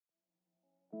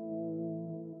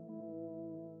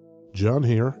John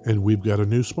here, and we've got a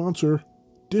new sponsor,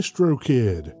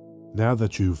 DistroKid. Now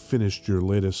that you've finished your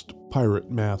latest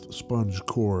Pirate Math Sponge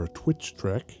Core Twitch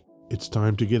trek, it's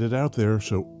time to get it out there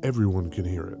so everyone can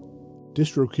hear it.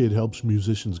 DistroKid helps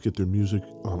musicians get their music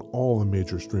on all the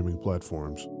major streaming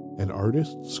platforms, and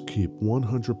artists keep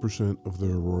 100% of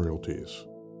their royalties.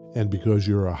 And because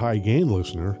you're a High Gain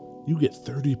listener, you get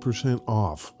 30%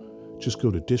 off. Just go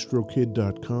to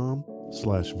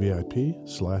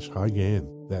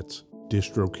distrokid.com/VIP/highgain. That's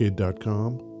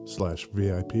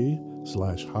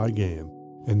distrokid.com/VIP/highgain.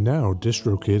 And now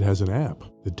DistroKid has an app.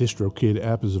 The DistroKid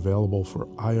app is available for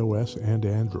iOS and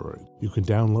Android. You can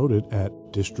download it at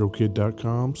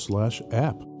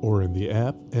distrokid.com/app or in the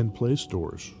App and Play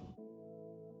stores.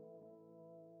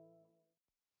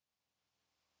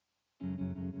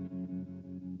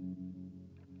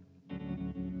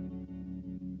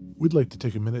 We'd like to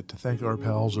take a minute to thank our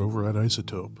pals over at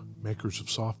Isotope, makers of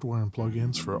software and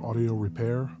plugins for audio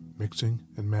repair, mixing,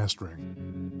 and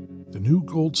mastering. The new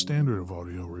gold standard of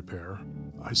audio repair,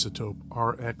 Isotope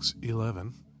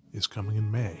RX11, is coming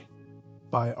in May.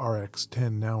 Buy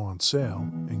RX10 now on sale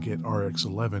and get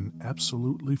RX11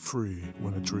 absolutely free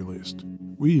when it's released.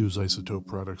 We use Isotope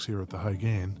products here at the High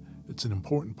Gain. It's an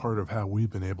important part of how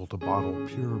we've been able to bottle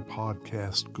pure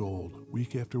podcast gold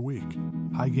week after week.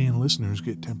 High Gain listeners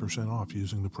get 10% off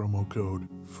using the promo code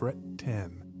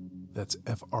FRET10. That's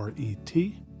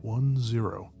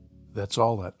FRET10. That's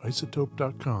all at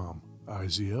isotope.com.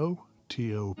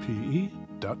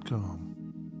 IZOTOPE.com.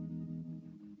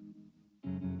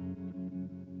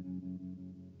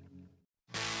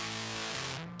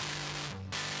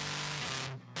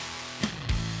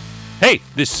 Hey,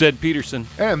 this is Ed Peterson.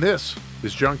 And this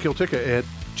is John Kiltica, Ed.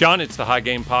 John, it's the High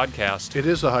Gain Podcast. It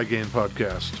is the High Gain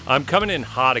Podcast. I'm coming in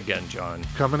hot again, John.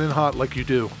 Coming in hot like you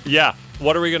do. Yeah.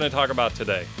 What are we going to talk about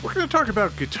today? We're going to talk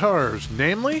about guitars,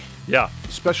 namely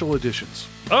special editions.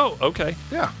 Oh, okay.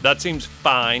 Yeah. That seems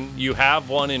fine. You have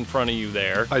one in front of you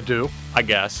there. I do. I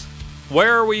guess.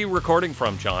 Where are we recording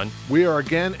from, John? We are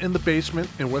again in the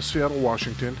basement in West Seattle,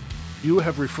 Washington. You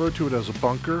have referred to it as a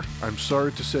bunker. I'm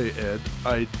sorry to say, Ed,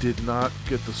 I did not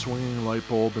get the swinging light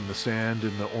bulb and the sand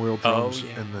and the oil drums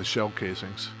and the shell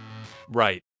casings.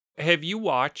 Right. Have you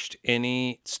watched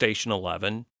any Station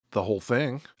 11? The whole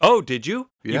thing. Oh, did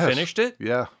you? Yes. You finished it?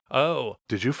 Yeah. Oh.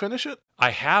 Did you finish it? I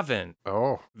haven't.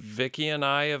 Oh. Vicky and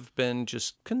I have been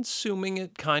just consuming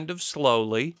it kind of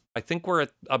slowly. I think we're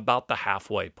at about the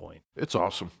halfway point. It's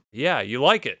awesome. Yeah, you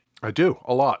like it? I do,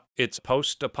 a lot. It's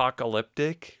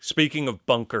post-apocalyptic. Speaking of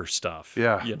bunker stuff,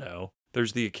 yeah, you know,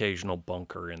 there's the occasional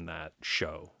bunker in that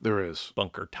show. There is.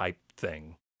 Bunker type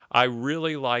thing. I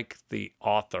really like the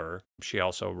author. She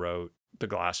also wrote The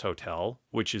Glass Hotel,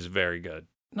 which is very good.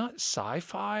 Not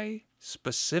sci-fi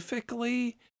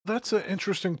specifically. That's an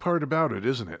interesting part about it,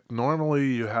 isn't it?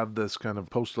 Normally you have this kind of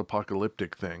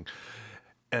post-apocalyptic thing,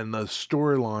 and the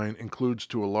storyline includes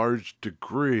to a large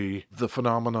degree the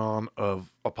phenomenon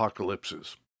of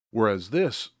apocalypses, whereas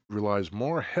this relies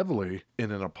more heavily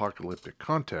in an apocalyptic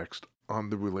context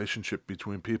on the relationship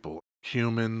between people,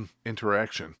 human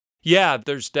interaction. Yeah,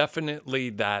 there's definitely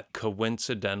that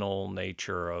coincidental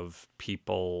nature of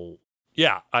people.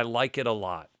 Yeah, I like it a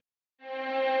lot.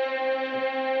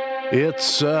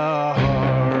 It's a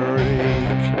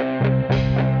heartache,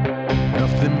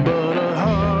 nothing but a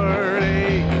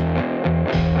heartache.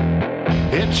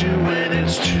 Hit you when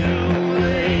it's too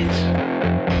late,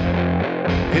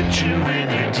 hit you when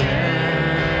you're down.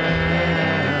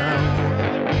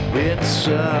 It's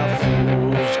a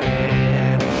fool's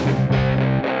game,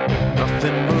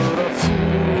 nothing but a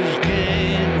fool's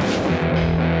game.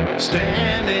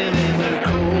 Standing in the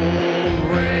cold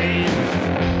rain,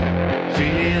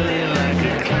 feeling like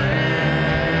a clown.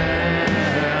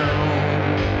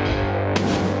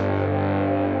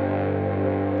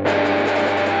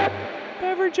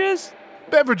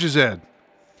 Beverages, Ed.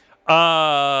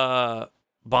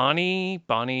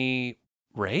 Bonnie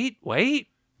Raitt? Wait.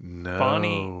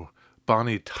 No.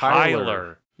 Bonnie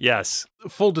Tyler. Yes.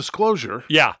 Full disclosure.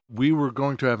 Yeah. We were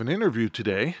going to have an interview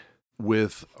today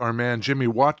with our man Jimmy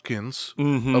Watkins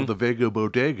of the Vega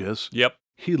Bodegas. Yep.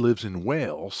 He lives in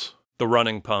Wales. The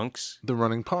Running Punks.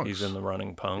 He's in the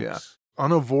Running Punks. Yeah.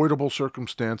 Unavoidable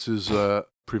circumstances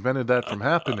prevented that from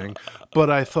happening, but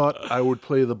I thought I would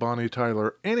play the Bonnie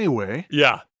Tyler anyway.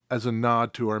 Yeah. As a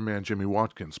nod to our man Jimmy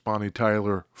Watkins, Bonnie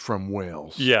Tyler from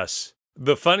Wales. Yes.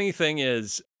 The funny thing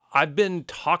is, I've been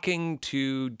talking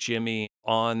to Jimmy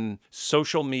on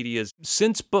social media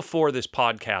since before this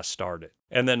podcast started.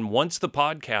 And then once the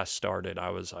podcast started,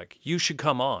 I was like, you should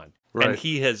come on. Right. And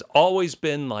he has always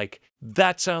been like,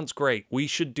 that sounds great. We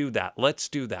should do that. Let's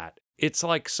do that. It's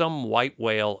like some white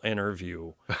whale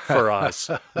interview for us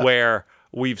where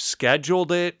we've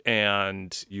scheduled it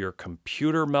and your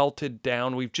computer melted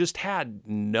down. We've just had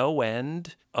no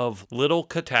end of little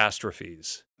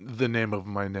catastrophes. The name of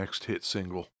my next hit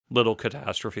single. Little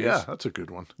catastrophes. Yeah, that's a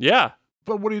good one. Yeah.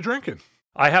 But what are you drinking?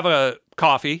 I have a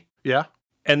coffee. Yeah.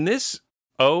 And this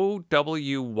Owyn,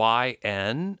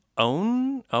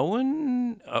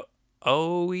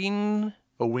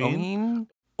 Owyn?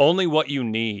 Only What You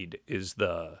Need is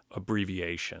the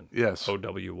abbreviation. Yes.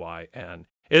 Owyn.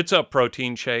 It's a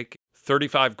protein shake,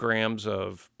 35 grams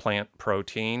of plant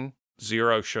protein,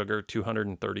 0 sugar,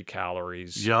 230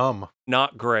 calories. Yum.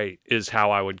 Not great is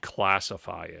how I would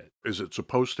classify it. Is it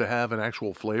supposed to have an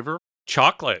actual flavor?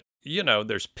 Chocolate. You know,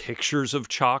 there's pictures of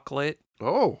chocolate,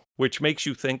 Oh. which makes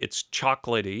you think it's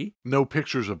chocolatey. No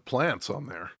pictures of plants on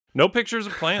there. No pictures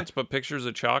of plants, but pictures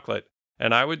of chocolate.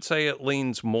 And I would say it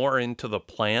leans more into the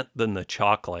plant than the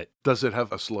chocolate. Does it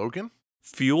have a slogan?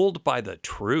 Fueled by the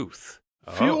truth.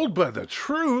 Fueled by the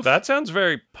truth? That sounds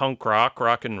very punk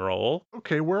rock and roll.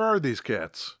 Okay, where are these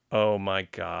cats? Oh my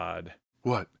God.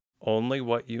 What? Only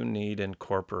What You Need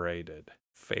Incorporated.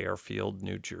 Fairfield,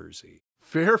 New Jersey.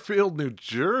 Fairfield, New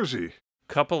Jersey.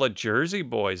 Couple of Jersey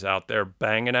boys out there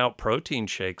banging out protein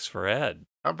shakes for Ed.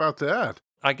 How about that?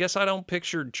 I guess I don't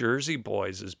picture Jersey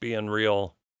boys as being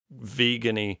real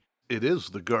vegan-y. It is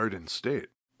the Garden State.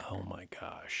 Oh my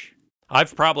gosh.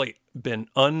 I've probably been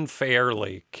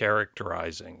unfairly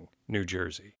characterizing New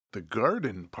Jersey. The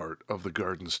garden part of the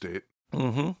Garden State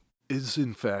is,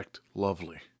 in fact,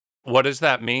 lovely. What does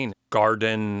that mean?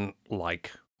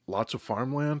 Garden-like? Lots of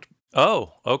farmland.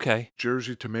 Oh, okay.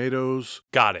 Jersey tomatoes.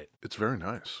 Got it. It's very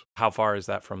nice. How far is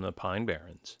that from the Pine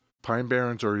Barrens? Pine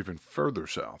Barrens are even further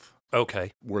south.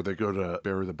 Okay. Where they go to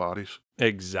bury the bodies.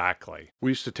 Exactly.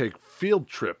 We used to take field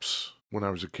trips when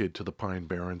I was a kid to the Pine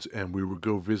Barrens, and we would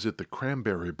go visit the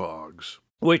cranberry bogs.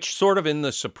 Which sort of in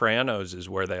The Sopranos is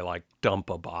where they like dump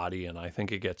a body and I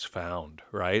think it gets found,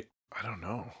 right? I don't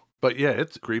know. But yeah,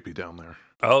 it's creepy down there.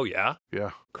 Oh, yeah?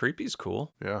 Yeah. Creepy's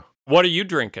cool. Yeah. What are you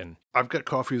drinking? I've got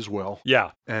coffee as well.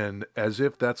 Yeah. And as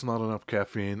if that's not enough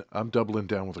caffeine, I'm doubling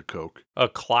down with a Coke. A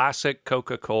classic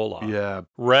Coca-Cola. Yeah.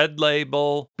 Red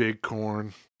label. Big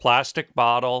corn. Plastic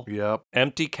bottle. Yep.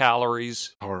 Empty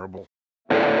calories. Horrible.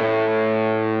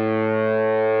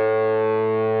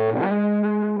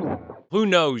 Who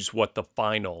knows what the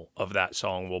final of that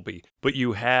song will be? But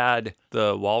you had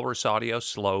the Walrus Audio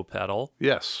slow pedal.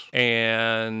 Yes.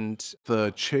 And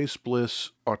the Chase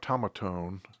Bliss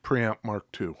Automaton Preamp Mark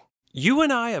II. You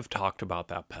and I have talked about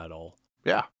that pedal.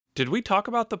 Yeah. Did we talk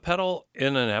about the pedal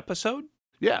in an episode?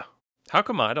 Yeah. How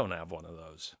come I don't have one of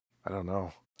those? I don't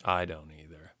know. I don't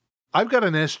either. I've got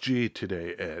an SG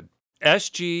today, Ed.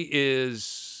 SG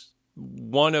is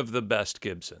one of the best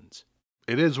Gibsons.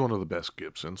 It is one of the best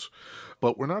Gibsons,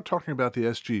 but we're not talking about the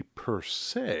SG per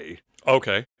se.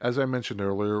 Okay. As I mentioned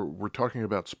earlier, we're talking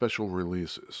about special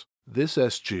releases. This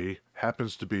SG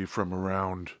happens to be from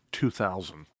around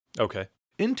 2000. Okay.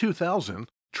 In 2000,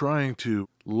 trying to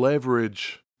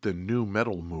leverage the new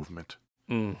metal movement.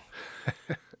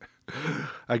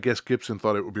 I guess Gibson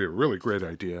thought it would be a really great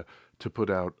idea to put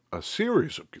out a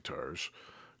series of guitars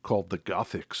called the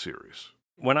Gothic series.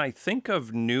 When I think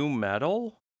of new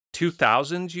metal,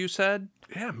 2000s, you said?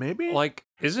 Yeah, maybe. Like,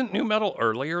 isn't new metal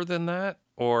earlier than that?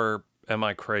 Or am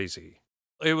I crazy?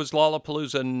 It was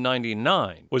Lollapalooza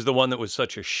 99 was the one that was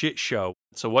such a shit show.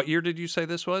 So what year did you say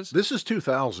this was? This is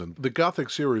 2000. The Gothic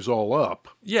series all up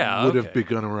would have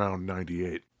begun around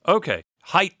 98. Okay.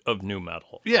 Height of new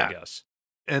metal, yeah. I guess.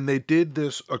 And they did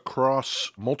this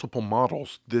across multiple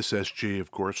models. This SG,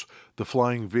 of course, the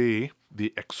Flying V,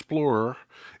 the Explorer,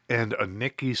 and a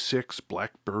Nicky 6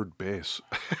 Blackbird bass.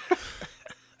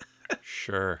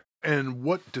 Sure. And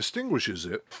what distinguishes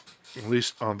it, at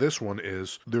least on this one,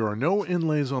 is there are no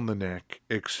inlays on the neck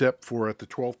except for at the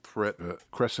 12th fret,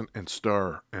 crescent and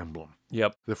star emblem.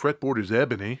 Yep. The fretboard is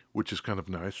ebony, which is kind of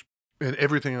nice, and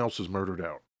everything else is murdered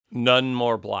out. None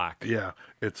more black. Yeah,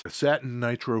 it's a satin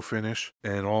nitro finish,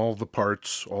 and all the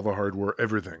parts, all the hardware,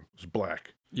 everything is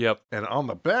black. Yep. And on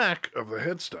the back of the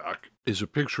headstock is a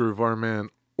picture of our man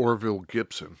Orville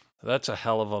Gibson. That's a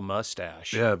hell of a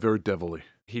mustache. Yeah, very devilly.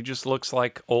 He just looks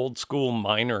like old school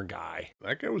miner guy.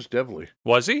 That guy was devilly.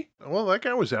 Was he? Well, that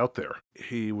guy was out there.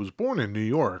 He was born in New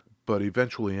York, but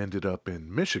eventually ended up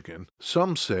in Michigan.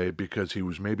 Some say because he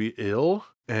was maybe ill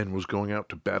and was going out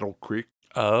to Battle Creek.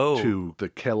 Oh. To the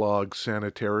Kellogg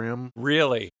Sanitarium.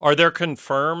 Really? Are there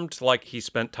confirmed, like, he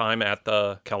spent time at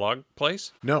the Kellogg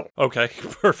place? No. Okay,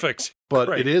 perfect. But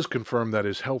Great. It is confirmed that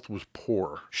his health was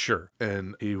poor. Sure.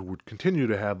 And he would continue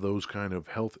to have those kind of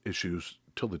health issues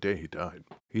till the day he died.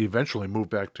 He eventually moved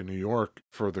back to New York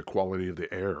for the quality of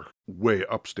the air, way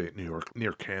upstate New York,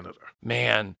 near Canada.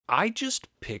 Man, I just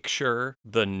picture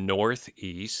the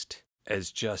Northeast as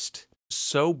just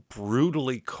so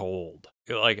brutally cold.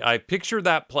 Like, I picture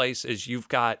that place as you've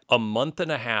got a month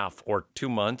and a half or 2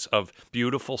 months of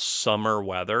beautiful summer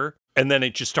weather, and then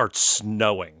it just starts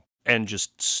snowing and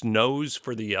just snows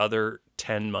for the other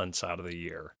 10 months out of the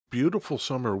year. Beautiful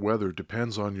summer weather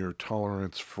depends on your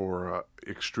tolerance for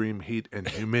extreme heat and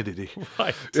humidity.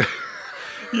 Right.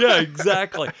 Yeah,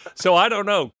 exactly. So I don't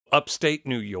know. Upstate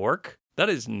New York, that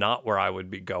is not where I would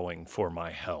be going for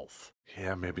my health.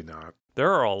 Yeah, maybe not.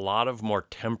 There are a lot of more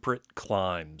temperate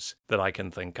climes that I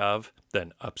can think of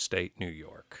than upstate New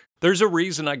York. There's a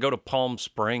reason I go to Palm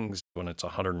Springs when it's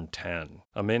 110.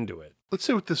 I'm into it. Let's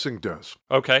see what this thing does.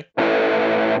 Okay.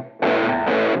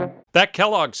 That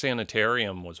Kellogg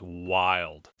Sanitarium was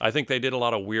wild. I think they did a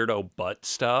lot of weirdo butt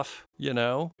stuff, you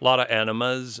know? A lot of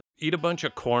enemas. Eat a bunch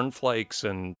of cornflakes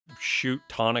and shoot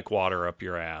tonic water up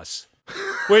your ass.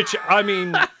 Which, I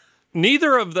mean,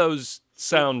 neither of those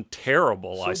sound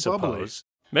terrible, So I suppose. bubbly.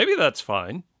 Maybe that's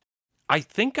fine. I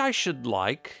think I should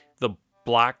like the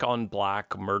black on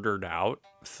black murdered out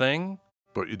thing.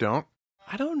 But you don't?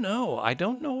 I don't know. I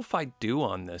don't know if I do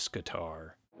on this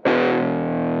guitar.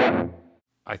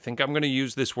 I think I'm going to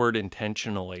use this word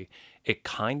intentionally. It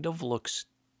kind of looks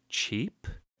cheap.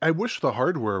 I wish the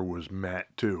hardware was matte,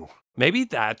 too. Maybe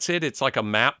that's it. It's like a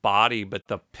matte body, but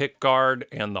the pickguard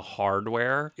and the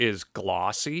hardware is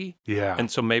glossy. Yeah.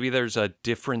 And so maybe there's a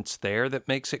difference there that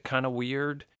makes it kind of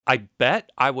weird. I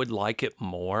bet I would like it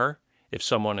more if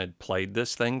someone had played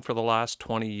this thing for the last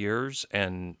 20 years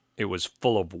and it was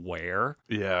full of wear.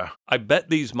 Yeah. I bet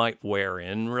these might wear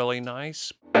in really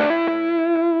nice.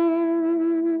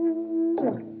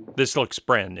 This looks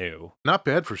brand new. Not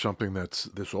bad for something that's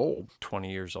this old.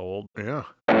 20 years old. Yeah.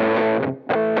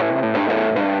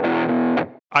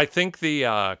 I think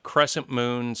the crescent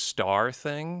moon star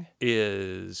thing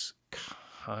is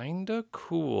kind of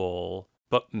cool,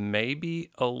 but maybe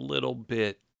a little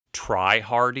bit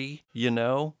try-hardy, you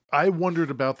know? I wondered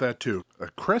about that, too. A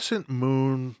crescent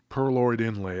moon perloid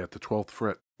inlay at the 12th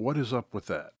fret. What is up with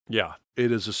that? Yeah.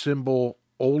 It is a symbol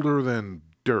older than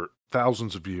dirt,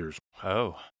 thousands of years,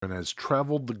 Oh. and has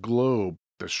traveled the globe.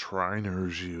 The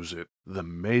Shriners use it. The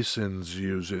Masons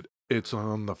use it. It's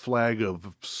on the flag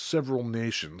of several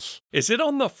nations. Is it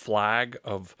on the flag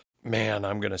of... Man,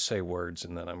 I'm going to say words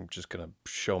and then I'm just going to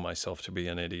show myself to be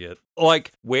an idiot.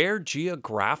 Like, where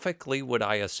geographically would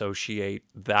I associate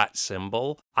that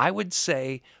symbol? I would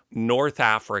say North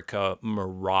Africa,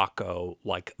 Morocco,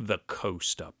 like the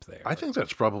coast up there. I think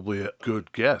that's probably a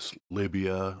good guess.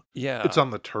 Libya. Yeah. It's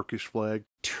on the Turkish flag.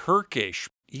 Turkish.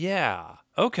 Yeah.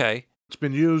 Okay. It's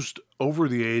been used over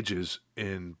the ages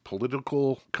in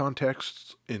political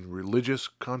contexts, in religious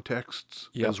contexts,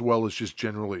 Yep. as well as just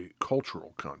generally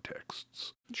cultural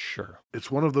contexts. Sure. It's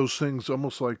one of those things,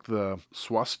 almost like the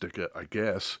swastika, I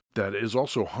guess, that is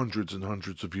also hundreds and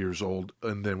hundreds of years old,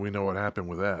 and then we know what happened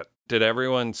with that. Did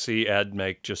everyone see Ed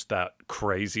make just that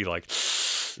crazy, like,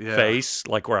 Yeah. face?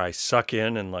 Like where I suck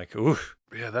in and like, ooh.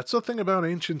 Yeah, that's the thing about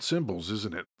ancient symbols,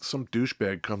 isn't it? Some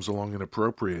douchebag comes along and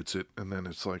appropriates it, and then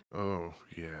it's like, oh,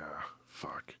 yeah,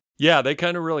 fuck. Yeah, they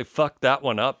kind of really fucked that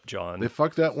one up, John. They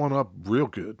fucked that one up real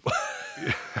good.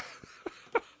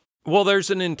 Well, there's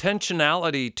an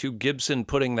intentionality to Gibson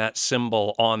putting that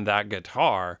symbol on that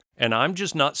guitar, and I'm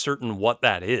just not certain what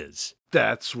that is.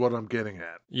 That's what I'm getting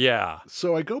at. Yeah.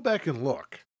 So I go back and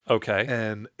look, Okay.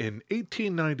 and in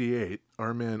 1898,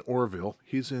 our man Orville,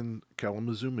 he's in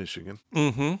Kalamazoo, Michigan,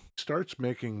 Mm-hmm. starts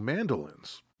making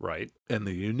mandolins. Right. And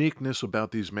the uniqueness about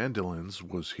these mandolins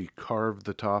was he carved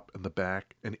the top and the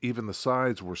back, and even the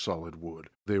sides were solid wood.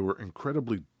 They were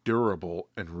incredibly durable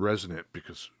and resonant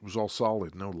because it was all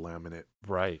solid, no laminate.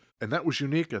 Right. And that was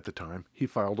unique at the time. He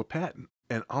filed a patent.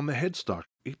 And on the headstock,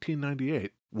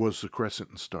 1898, was the crescent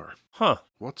and star. Huh.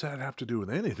 What's that have to do with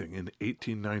anything in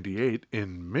 1898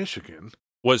 in Michigan?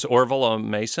 Was Orville a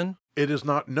Mason? It is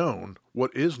not known.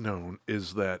 What is known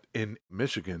is that in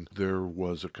Michigan, there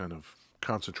was a kind of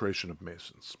concentration of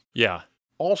Masons. Yeah.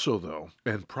 Also, though,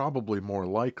 and probably more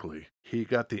likely, he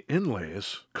got the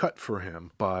inlays cut for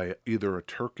him by either a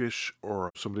Turkish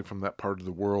or somebody from that part of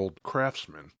the world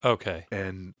craftsman. Okay.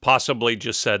 And Possibly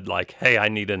just said like, hey, I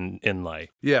need an inlay.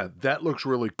 yeah, that looks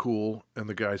really cool. And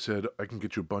the guy said, I can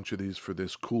get you a bunch of these for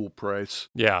this cool price.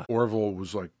 Yeah. Orville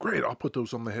was like, great, I'll put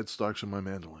those on the headstocks of my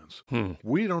mandolins.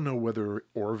 We don't know whether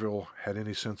Orville had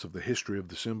any sense of the history of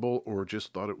the symbol or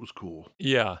just thought it was cool.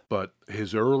 Yeah. But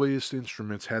his earliest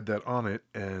instruments had that on it,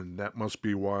 and that must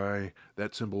be why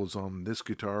that symbol is on on this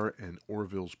guitar and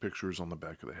Orville's pictures on the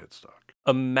back of the headstock.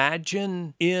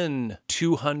 Imagine in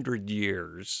 200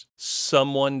 years,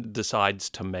 someone decides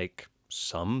to make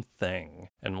something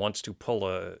and wants to pull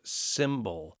a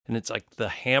cymbal, and it's like the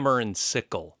hammer and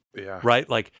sickle. Yeah. Right?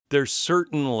 Like, there's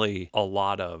certainly a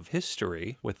lot of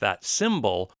history with that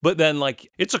symbol, but then,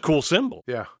 like, it's a cool symbol.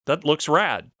 Yeah. That looks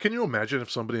rad. Can you imagine if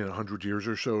somebody in 100 years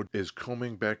or so is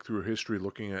combing back through history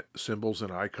looking at symbols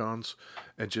and icons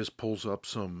and just pulls up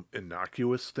some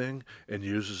innocuous thing and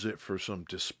uses it for some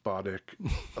despotic,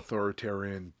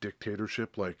 authoritarian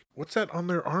dictatorship? Like, what's that on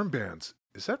their armbands?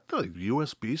 Is that the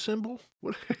USB symbol?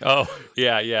 What? Oh,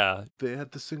 yeah. They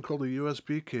had this thing called a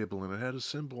USB cable, and it had a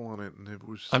symbol on it, and it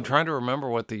was... I'm trying to remember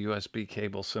what the USB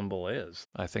cable symbol is.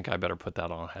 I think I better put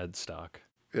that on headstock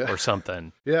or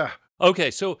something. Yeah.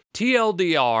 Okay, so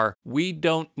TLDR, we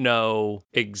don't know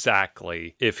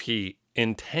exactly if he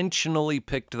intentionally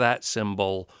picked that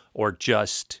symbol or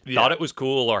just thought it was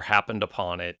cool or happened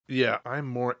upon it. Yeah, I'm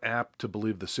more apt to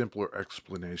believe the simpler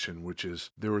explanation, which is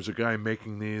there was a guy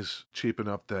making these cheap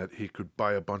enough that he could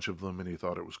buy a bunch of them and he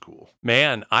thought it was cool.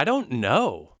 Man, I don't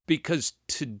know, because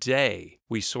today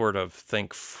we sort of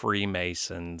think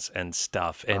Freemasons and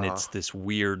stuff, and it's this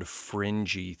weird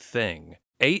fringy thing.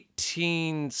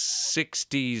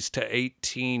 1860s to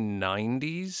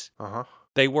 1890s?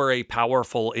 They were a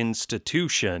powerful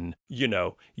institution, you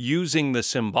know, using the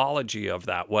symbology of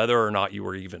that, whether or not you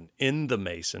were even in the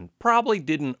Mason, probably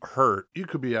didn't hurt. You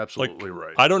could be absolutely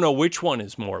right. I don't know which one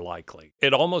is more likely.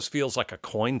 It almost feels like a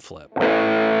coin flip.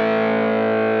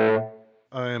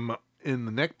 I'm in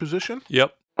the neck position.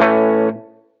 Yep. I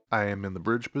am in the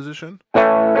bridge position.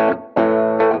 I'm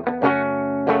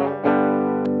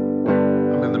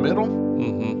in the middle.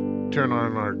 Mm-hmm. Turn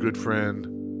on our good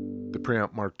friend, the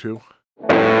Preamp Mark II.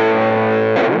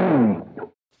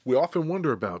 We often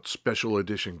wonder about special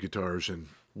edition guitars and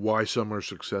why some are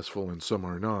successful and some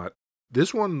are not.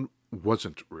 This one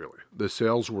wasn't really. The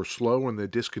sales were slow and they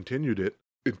discontinued it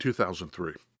in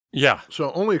 2003. Yeah.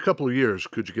 So only a couple of years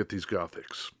could you get these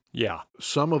Gothics. Yeah.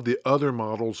 Some of the other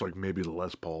models, like maybe the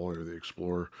Les Paul or the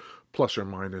Explorer, plus or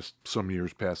minus some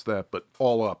years past that, but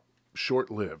all up,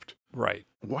 short-lived. Right.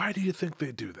 Why do you think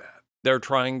they do that? They're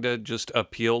trying to just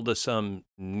appeal to some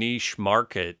niche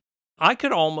market. I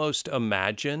could almost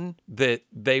imagine that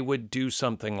they would do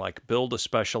something like build a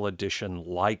special edition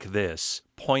like this,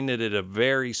 pointed at a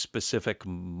very specific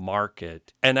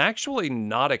market, and actually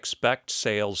not expect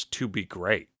sales to be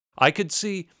great. I could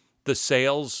see the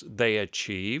sales they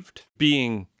achieved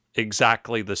being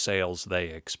exactly the sales they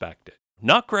expected.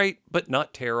 Not great, but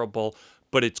not terrible,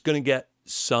 but it's going to get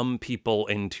some people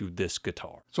into this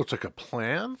guitar. So it's like a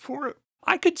plan for it?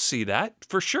 I could see that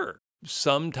for sure.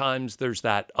 Sometimes there's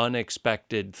that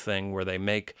unexpected thing where they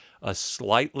make a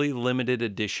slightly limited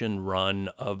edition run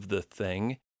of the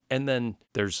thing, and then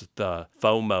there's the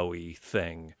FOMO-y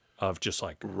thing of just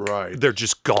like, they're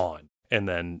just gone, and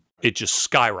then it just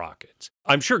skyrockets.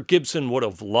 I'm sure Gibson would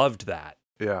have loved that.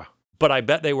 Yeah. But I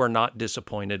bet they were not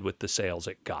disappointed with the sales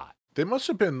it got. There must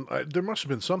have been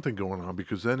something going on,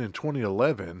 because then in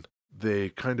 2011, they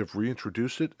kind of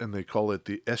reintroduced it, and they call it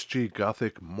the SG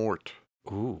Gothic Mort.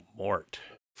 Ooh, Mort.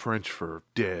 French for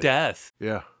dead. Death.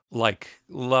 Yeah. Like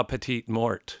La Petite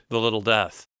Mort, the little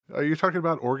death. Are you talking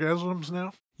about orgasms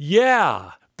now?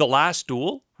 Yeah. The Last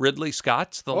Duel, Ridley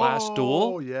Scott's The Last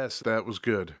Duel. Oh, yes, that was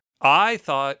good. I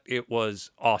thought it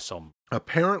was awesome.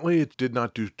 Apparently, it did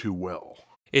not do too well.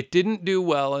 It didn't do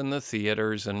well in the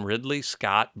theaters, and Ridley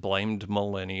Scott blamed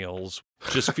millennials.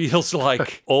 Just feels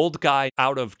like old guy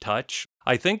out of touch.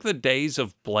 I think the days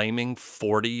of blaming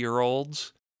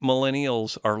 40-year-olds,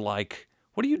 millennials are like,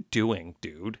 what are you doing,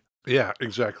 dude? Yeah,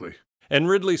 exactly. And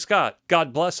Ridley Scott,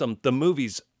 God bless him, the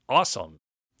movie's awesome.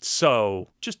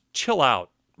 So just chill out,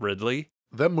 Ridley.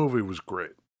 That movie was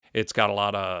great. It's got a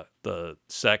lot of the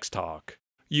sex talk.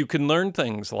 You can learn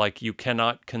things like you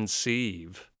cannot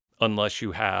conceive unless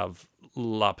you have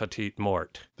La Petite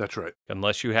Mort. That's right.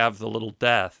 Unless you have the little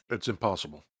death. It's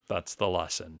impossible. That's the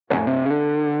lesson.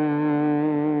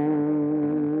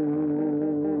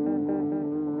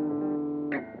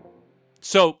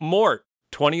 So, Mort,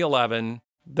 2011,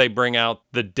 they bring out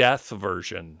the death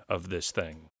version of this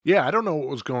thing. Yeah, I don't know what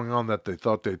was going on that they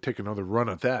thought they'd take another run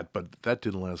at that, but that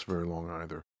didn't last very long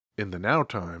either. In the now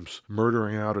times,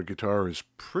 murdering out a guitar is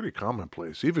pretty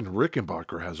commonplace. Even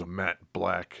Rickenbacker has a matte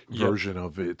black version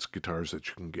of its guitars that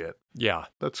you can get. Yeah.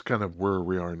 That's kind of where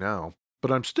we are now.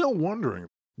 But I'm still wondering,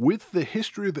 with the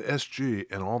history of the SG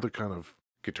and all the kind of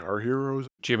guitar heroes...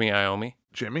 Jimmy Iommi?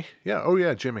 Jimmy? Yeah, oh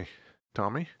yeah, Jimmy.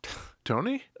 Tommy?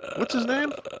 Tony? What's his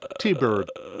name?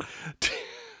 T-Bird.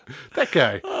 That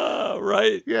guy.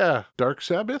 Right? Yeah. Dark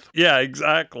Sabbath? Yeah,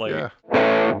 exactly.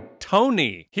 Yeah.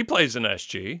 Tony, he plays an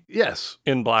SG Yes.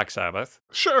 in Black Sabbath.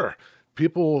 Sure.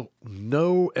 People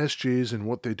know SGs and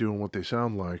what they do and what they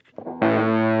sound like,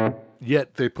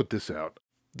 yet they put this out.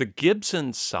 The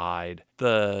Gibson side,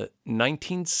 the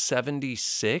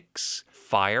 1976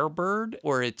 Firebird,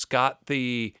 where it's got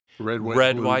the red,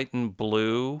 white, and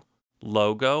blue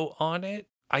logo on it.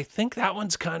 I think that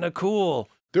one's kind of cool.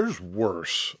 There's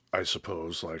worse, I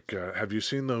suppose. Like, have you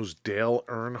seen those Dale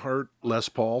Earnhardt Les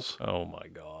Pauls? Oh, my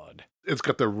God. It's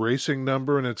got the racing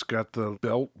number, and it's got the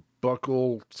belt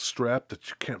buckle strap that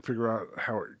you can't figure out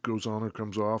how it goes on or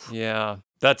comes off. Yeah,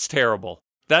 that's terrible.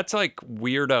 That's like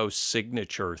weirdo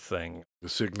signature thing. The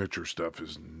signature stuff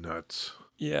is nuts.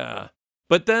 Yeah.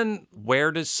 But then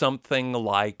where does something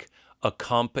like a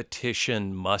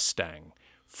competition Mustang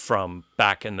from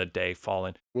back in the day fall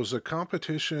in? Was a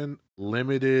competition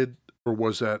limited, or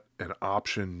was that an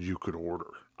option you could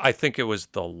order? I think it was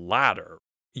the latter.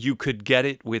 You could get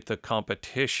it with a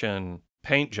competition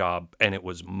paint job, and it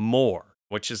was more,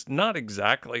 which is not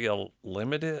exactly a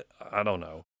limited. I don't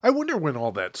know. I wonder when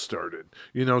all that started.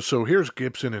 So here's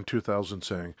Gibson in 2000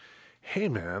 saying, hey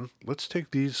man, let's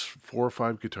take these 4 or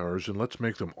 5 guitars and let's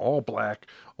make them all black,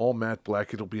 all matte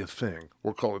black. It'll be a thing.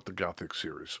 We'll call it the Gothic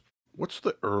series. What's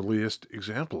the earliest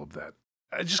example of that?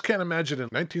 I just can't imagine in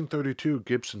 1932,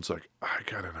 Gibson's like, I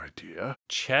got an idea.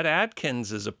 Chet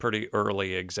Atkins is a pretty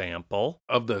early example.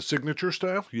 Of the signature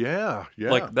style? Yeah.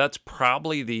 Like, that's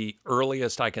probably the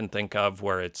earliest I can think of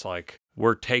where it's like,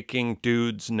 we're taking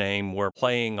dude's name, we're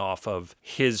playing off of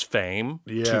his fame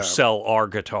to sell our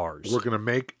guitars. We're going to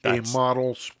make a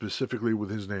model specifically with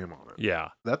his name on it. Yeah.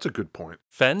 That's a good point.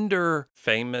 Fender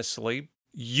famously,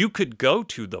 you could go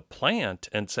to the plant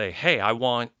and say, hey, I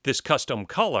want this custom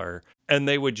color. And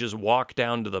they would just walk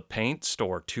down to the paint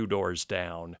store 2 doors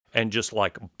down and just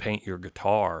like paint your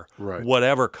guitar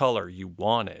whatever color you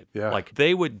wanted. Yeah. Like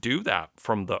they would do that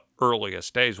from the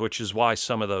earliest days, which is why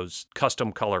some of those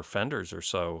custom color Fenders are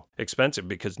so expensive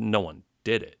because no one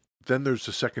did it. Then there's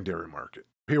the secondary market.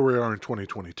 Here we are in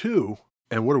 2022.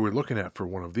 And what are we looking at for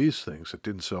one of these things that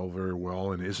didn't sell very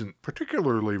well and isn't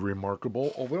particularly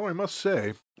remarkable? Although I must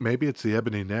say, maybe it's the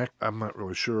ebony neck. I'm not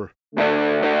really sure.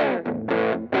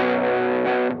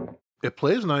 It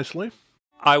plays nicely.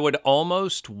 I would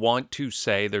almost want to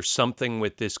say there's something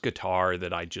with this guitar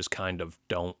that I just kind of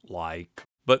don't like.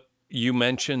 But you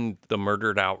mentioned the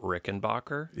Murdered Out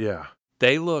Rickenbacker. Yeah.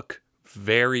 They look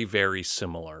very, very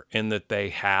similar in that they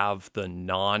have the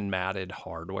non-matted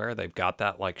hardware. They've got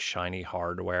that like shiny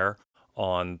hardware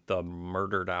on the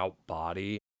Murdered Out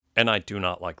body. And I do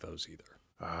not like those either.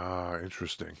 Ah,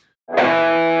 interesting.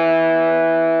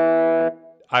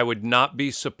 I would not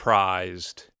be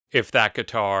surprised if that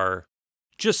guitar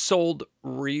just sold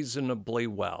reasonably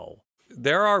well.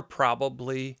 There are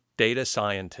probably data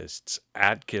scientists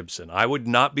at Gibson. I would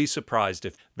not be surprised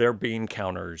if their bean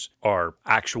counters are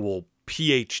actual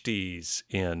PhDs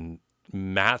in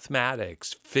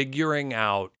mathematics, figuring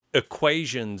out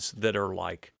equations that are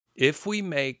like, if we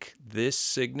make this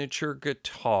signature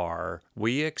guitar,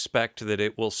 we expect that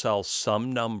it will sell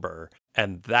some number,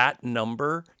 and that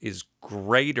number is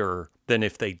greater than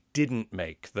if they didn't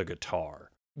make the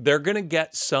guitar. They're going to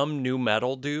get some new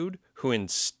metal dude who,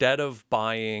 instead of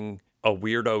buying a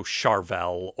weirdo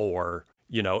Charvel or,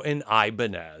 an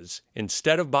Ibanez,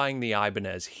 instead of buying the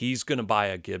Ibanez, he's going to buy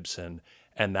a Gibson,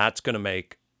 and that's going to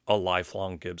make a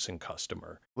lifelong Gibson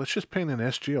customer. Let's just paint an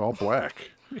SG all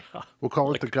black. Yeah. We'll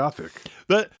call it the Gothic.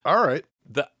 But all right.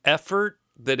 The effort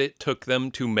that it took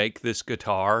them to make this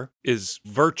guitar is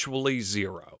virtually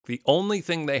zero. The only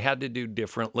thing they had to do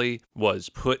differently was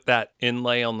put that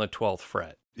inlay on the 12th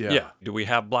fret. Yeah. Do we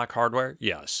have black hardware?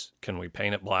 Yes. Can we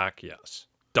paint it black? Yes.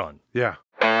 Done. Yeah.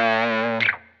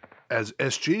 As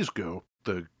SGs go,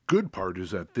 the good part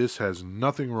is that this has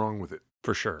nothing wrong with it.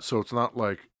 For sure. So it's not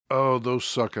like, oh, those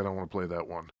suck, I don't want to play that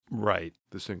one. Right.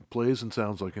 This thing plays and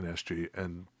sounds like an SG,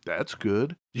 and that's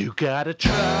good. You gotta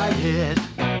try it.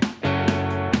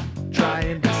 Try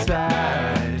and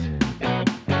decide.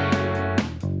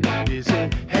 Is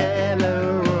it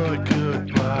hello or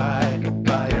goodbye?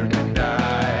 Buy or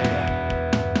deny?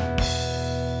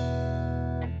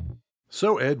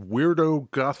 So, Ed,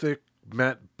 weirdo Gothic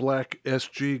matte black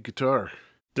SG guitar.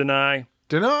 Deny.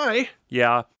 Deny?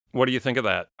 Yeah. What do you think of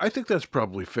that? I think that's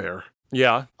probably fair.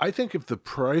 Yeah. I think if the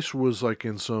price was like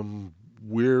in some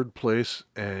weird place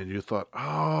and you thought,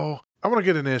 oh, I want to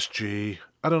get an SG,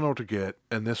 I don't know what to get,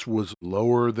 and this was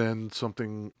lower than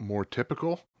something more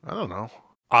typical, I don't know.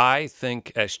 I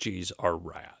think SGs are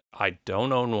rad. I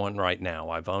don't own one right now.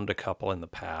 I've owned a couple in the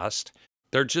past.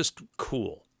 They're just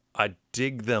cool. I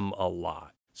dig them a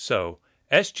lot. So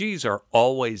SGs are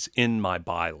always in my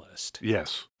buy list.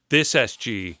 Yes. This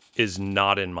SG is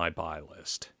not in my buy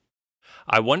list.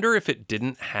 I wonder if it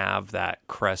didn't have that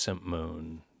crescent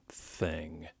moon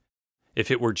thing. If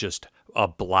it were just a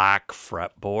black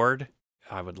fretboard,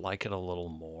 I would like it a little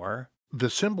more. The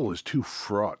symbol is too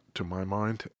fraught to my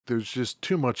mind. There's just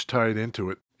too much tied into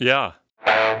it. Yeah.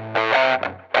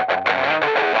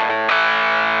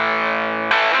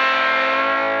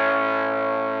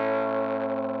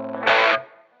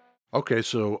 Okay,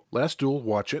 so Last Duel,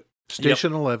 watch it.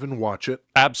 Station 11, watch it.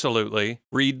 Absolutely.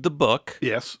 Read the book.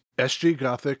 Yes. SG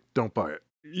Gothic, don't buy it.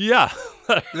 Yeah.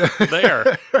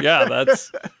 There. Yeah,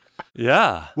 that's...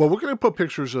 Yeah. Well, we're going to put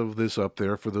pictures of this up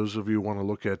there for those of you who want to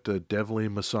look at Devly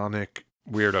Masonic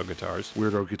Weirdo guitars.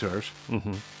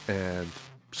 Mm-hmm. And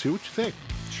see what you think.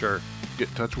 Sure. Get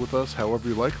in touch with us however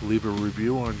you like. Leave a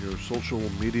review on your social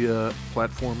media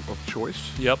platform of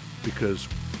choice. Yep. Because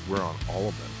we're on all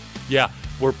of them. Yeah.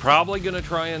 We're probably going to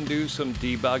try and do some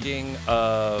debugging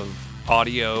of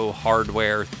audio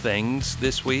hardware things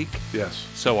this week. Yes.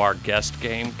 So our guest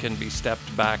game can be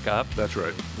stepped back up. That's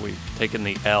right. We've taken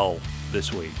the L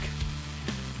this week.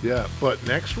 Yeah, but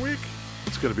next week,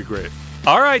 it's going to be great.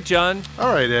 All right, John.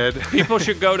 All right, Ed. People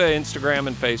should go to Instagram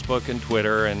and Facebook and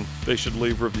Twitter, and they should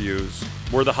leave reviews.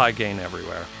 We're the High Gain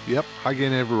everywhere. Yep, High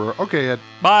Gain everywhere. Okay, Ed.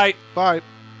 Bye. Bye.